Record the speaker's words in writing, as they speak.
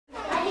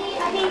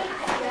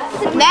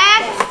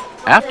Next!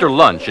 After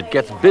lunch, it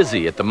gets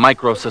busy at the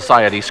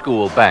MicroSociety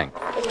school bank.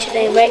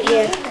 Today, right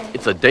here.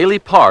 It's a daily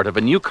part of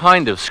a new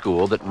kind of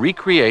school that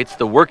recreates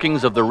the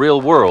workings of the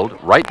real world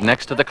right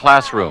next to the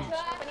classrooms.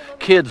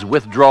 Kids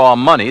withdraw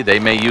money they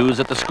may use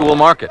at the school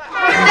market.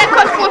 That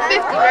costs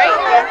 $4.50,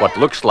 right? What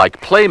looks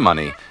like play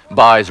money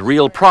buys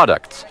real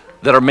products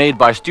that are made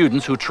by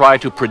students who try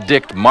to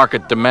predict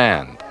market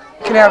demand.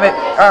 You can have it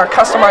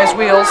customized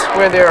wheels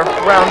where they're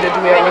rounded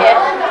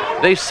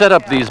really. They set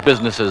up these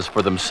businesses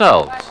for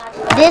themselves.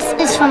 This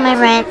is for my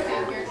rent,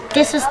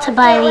 this is to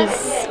buy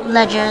these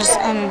ledgers,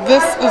 and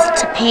this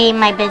is to pay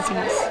my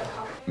business.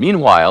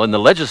 Meanwhile, in the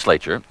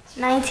legislature,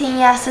 19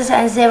 yeses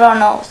and 0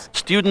 nos.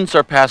 students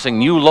are passing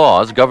new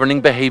laws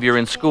governing behavior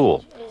in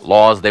school,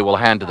 laws they will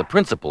hand to the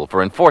principal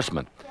for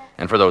enforcement.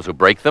 And for those who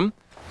break them,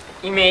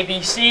 you may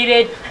be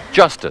seated.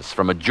 Justice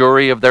from a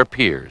jury of their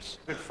peers.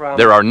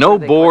 There are no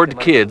bored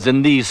kids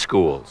in these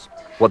schools.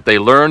 What they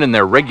learn in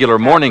their regular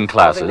morning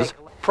classes,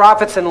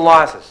 profits and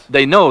losses,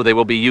 they know they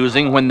will be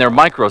using when their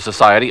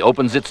MicroSociety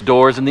opens its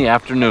doors in the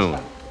afternoon.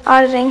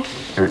 Auditing.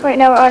 Right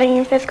now we're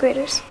auditing 5th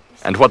graders.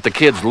 And what the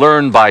kids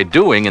learn by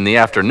doing in the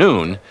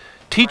afternoon,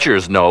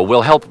 teachers know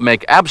will help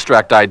make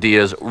abstract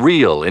ideas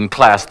real in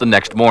class the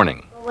next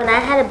morning. When I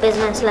had a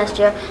business last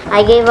year,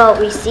 I gave out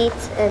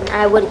receipts and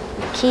I would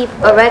keep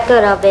a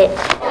record of it.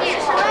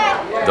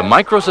 The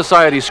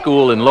MicroSociety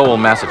school in Lowell,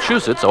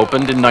 Massachusetts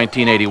opened in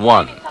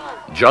 1981.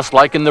 Just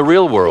like in the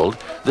real world,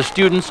 the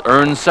students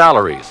earn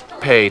salaries,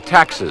 pay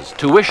taxes,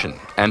 tuition,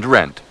 and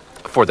rent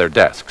for their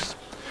desks.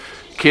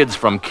 Kids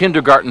from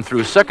kindergarten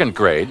through 2nd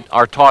grade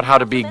are taught how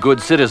to be good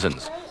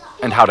citizens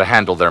and how to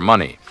handle their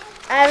money.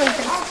 I haven't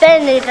been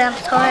spending them,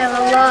 so I have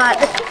a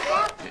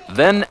lot.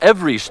 Then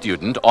every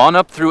student on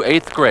up through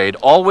 8th grade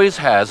always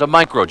has a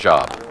micro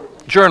job.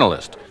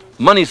 Journalist,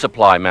 money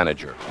supply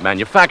manager,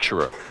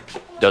 manufacturer.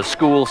 Does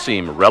school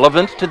seem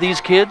relevant to these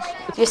kids?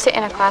 You sit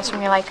in a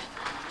classroom, you're like,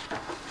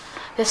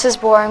 this is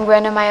boring,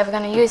 when am I ever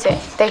going to use it?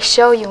 They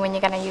show you when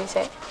you're going to use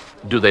it.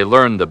 Do they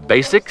learn the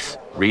basics?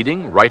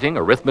 Reading, writing,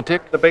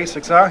 arithmetic? the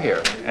basics are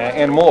here,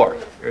 and more.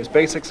 There's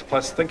basics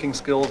plus thinking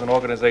skills and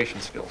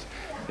organization skills.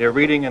 They're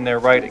reading and they're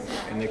writing,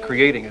 and they're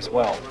creating as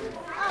well.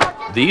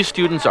 These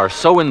students are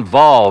so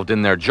involved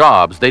in their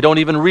jobs, they don't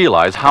even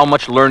realize how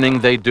much learning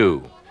they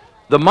do.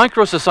 The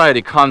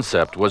MicroSociety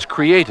concept was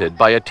created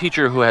by a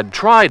teacher who had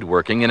tried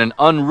working in an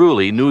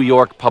unruly New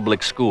York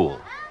public school.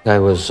 I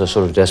was sort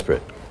of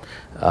desperate.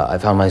 I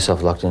found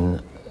myself locked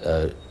in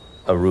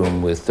a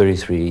room with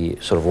 33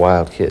 sort of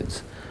wild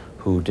kids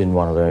who didn't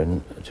want to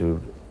learn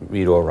to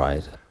read or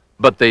write.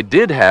 But they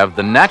did have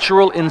the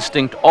natural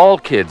instinct all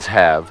kids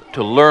have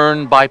to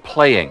learn by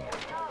playing,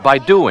 by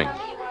doing,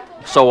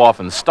 so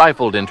often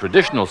stifled in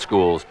traditional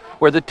schools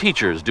where the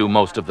teachers do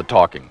most of the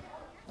talking.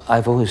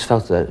 I've always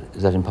felt that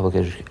in public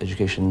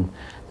education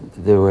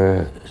there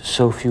were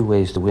so few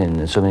ways to win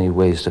and so many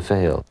ways to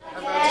fail.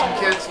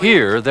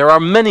 Here, there are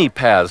many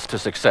paths to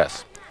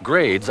success.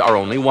 Grades are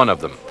only one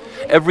of them.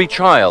 Every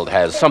child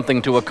has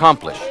something to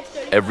accomplish.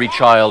 Every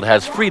child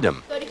has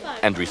freedom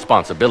and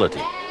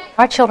responsibility.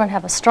 Our children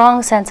have a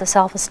strong sense of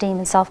self-esteem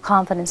and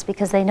self-confidence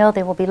because they know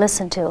they will be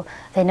listened to.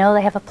 They know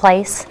they have a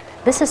place.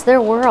 This is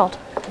their world,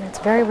 and it's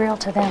very real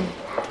to them.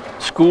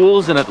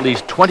 Schools in at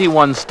least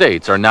 21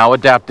 states are now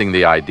adapting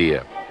the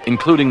idea,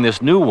 including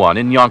this new one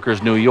in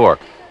Yonkers, New York,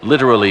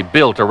 literally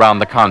built around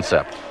the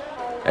concept.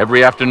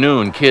 Every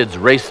afternoon, kids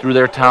race through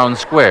their town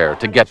square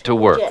to get to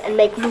work.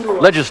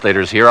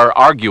 Legislators here are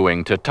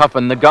arguing to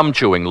toughen the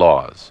gum-chewing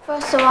laws.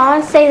 First of all, I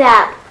want to say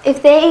that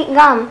if they eat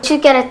gum, you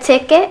should get a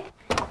ticket.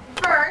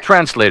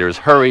 Translators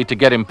hurry to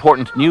get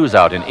important news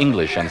out in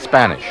English and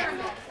Spanish.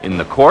 In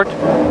the court,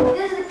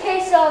 This is the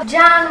case of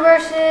John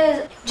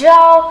versus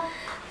Joe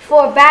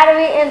for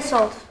battery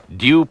insult.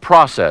 due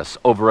process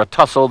over a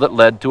tussle that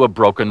led to a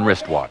broken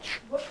wristwatch.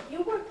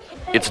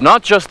 It's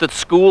not just that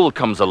school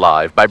comes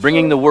alive by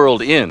bringing the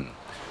world in.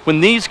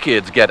 When these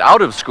kids get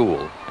out of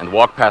school and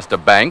walk past a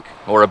bank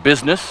or a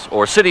business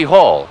or city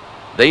hall,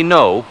 they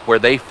know where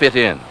they fit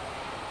in.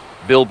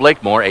 Bill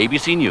Blakemore,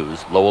 ABC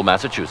News, Lowell,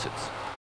 Massachusetts.